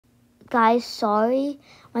Guys, sorry.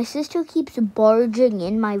 My sister keeps barging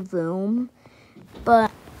in my room.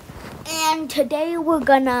 And today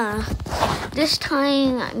this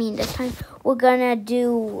time, we're gonna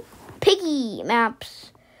do piggy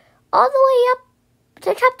maps all the way up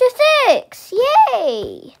to chapter 6.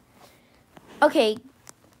 Yay! Okay,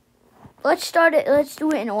 let's start it. Let's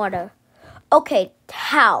do it in order. Okay,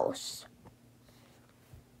 house.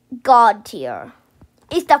 God tier.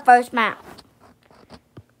 It's the first map.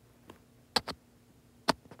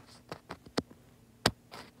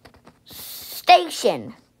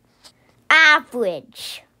 Station.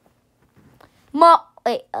 Average.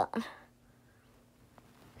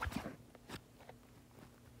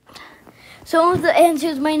 Some of the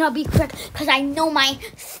answers might not be correct because I know my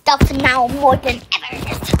stuff now more than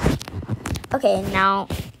ever. Okay, now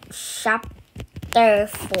chapter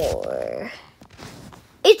 4.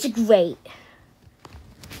 It's great.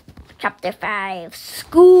 Chapter 5,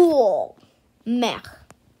 school. Meh.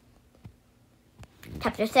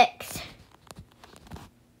 Chapter 6.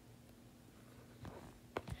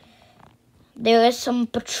 There is some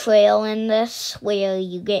betrayal in this where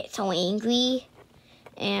you get so angry.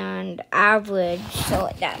 And average,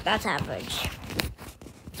 so that's average.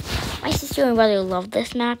 My sister and brother love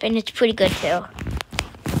this map, and it's pretty good too.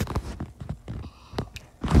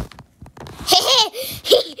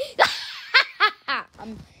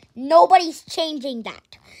 Nobody's changing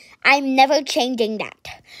that. I'm never changing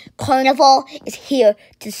that. Carnival is here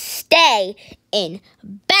to stay in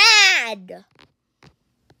bad.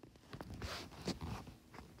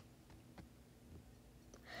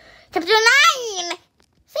 Chapter 9.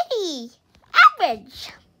 City.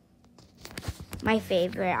 Average. My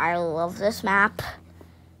favorite. I love this map.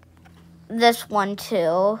 This one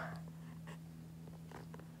too.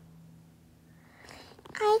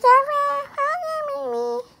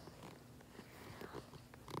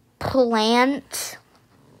 Plant.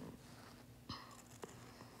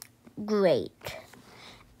 Great.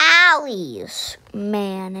 Alleys.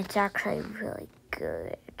 Man, it's actually really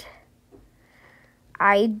good.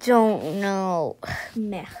 I don't know.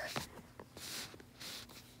 Meh.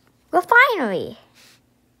 Refinery.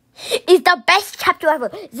 It's the best chapter ever.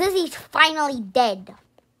 Zizzy's finally dead.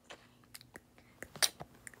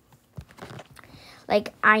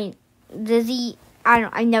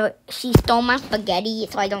 She stole my spaghetti,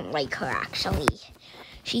 so I don't like her actually.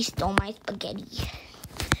 She stole my spaghetti.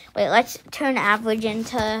 Wait, let's turn average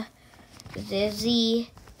into Zizzy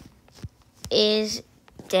is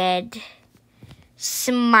dead.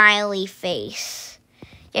 Smiley face.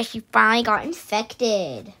 Yeah, she finally got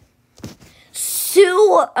infected.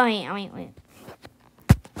 Sue. Wait.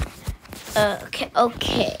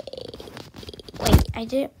 Okay. Wait, I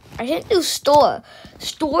didn't do store.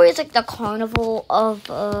 Store is like the carnival of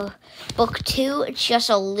book 2. It's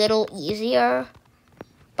just a little easier,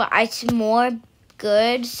 but it's more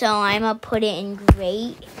good. So I'm gonna put it in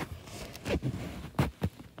great.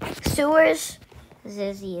 Sewers.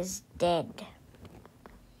 Zizzy is dead.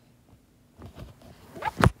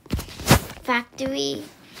 Factory.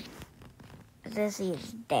 Zizzy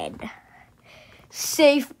is dead.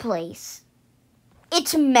 Safe place.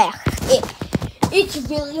 It's meh. It's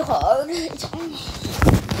really hard.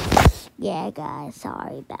 Yeah, guys,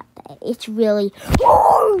 sorry about that. It's really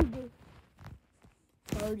hard.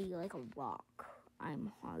 Hardy like a rock.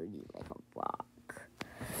 I'm hardy like a rock.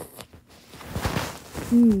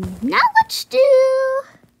 Now let's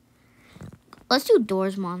do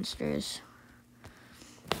doors monsters.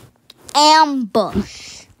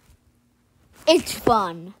 Ambush. It's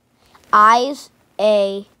fun. Eyes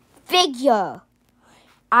a figure.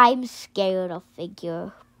 I'm scared of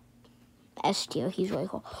figure. S tier, he's really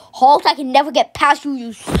cool. Halt, I can never get past you,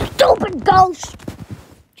 you stupid ghost.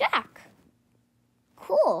 Jack.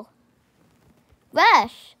 Cool.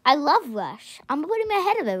 Rush. I love Rush. I'm putting him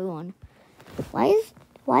ahead of everyone. Why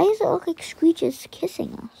does it look like Screech is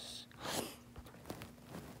kissing us?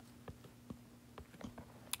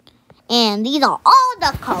 And these are all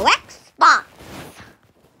the correct spots.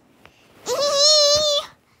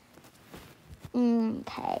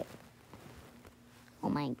 Okay. Oh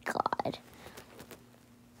my god.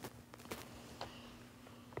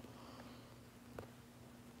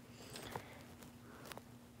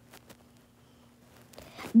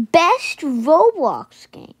 Best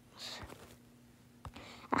Roblox games.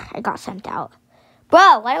 I got sent out.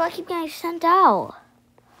 Bro, why do I keep getting sent out?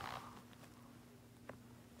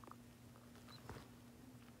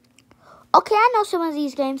 Okay, I know some of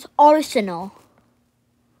these games. Arsenal.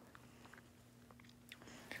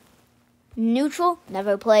 Neutral,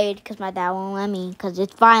 never played because my dad won't let me because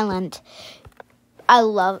it's violent. I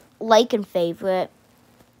love like and favorite.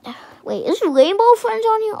 Wait, is Rainbow Friends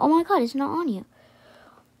on here? Oh my god, it's not on here.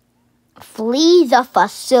 Flee the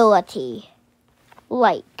facility.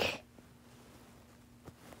 Like.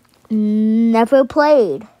 Never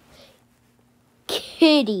played.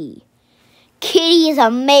 Kitty. Kitty is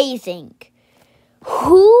amazing.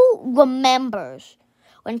 Who remembers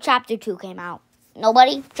when Chapter 2 came out?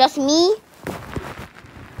 Nobody? Just me?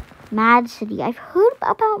 Mad City. I've heard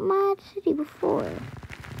about Mad City before.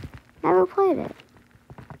 Never played it.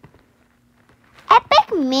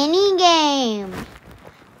 Epic Mini Game.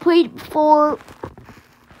 Played before.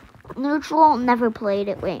 Neutral. Never played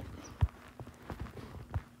it. Wait.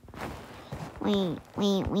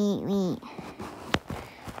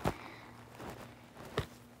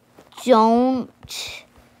 Don't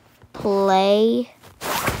play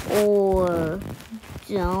or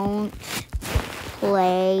don't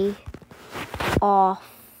play off.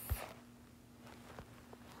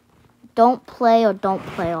 Don't play or don't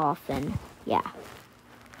play often. Yeah.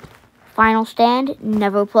 Final Stand,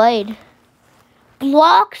 never played.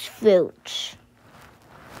 Blox Fruit.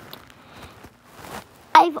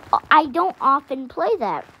 I don't often play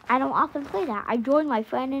that. I joined my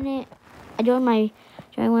friend in it. I joined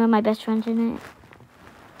one of my best friends in it.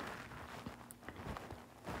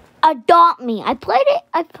 Adopt Me. I played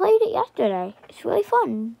it yesterday. It's really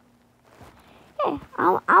fun. Yeah,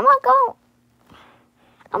 I'm gonna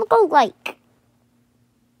go like.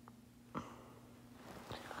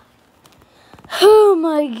 Oh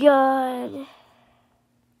my god.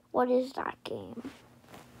 What is that game?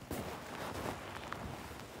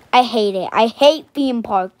 I hate it. I hate Theme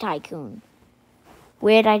Park Tycoon.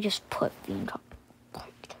 Where did I just put Theme Park?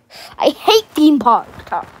 I hate Theme Park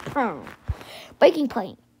Tycoon. Breaking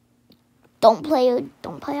Point. Don't play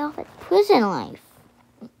off it. Prison Life.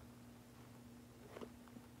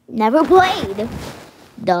 Never played.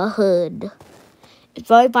 The Hood. It's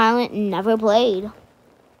very violent. Never played.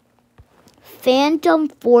 Phantom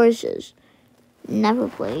Forces. Never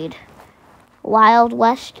played. Wild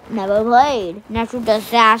West. Never played. Natural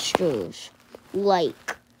Disasters.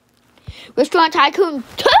 Like. Restaurant Tycoon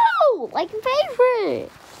 2. Like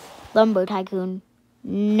favorite. Lumber Tycoon.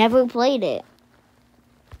 Never played it.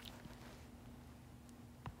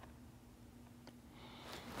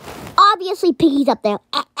 Obviously, Piggy's up there.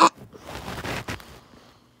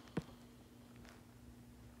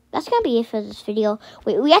 That's gonna be it for this video.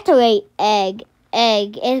 Wait, we have to rate Egg.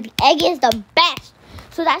 Egg is the best.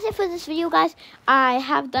 So that's it for this video, guys. I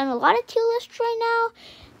have done a lot of tier lists right now.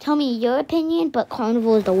 Tell me your opinion, but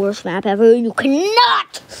Carnival is the worst map ever. You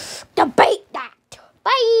cannot debate that.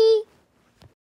 Bye.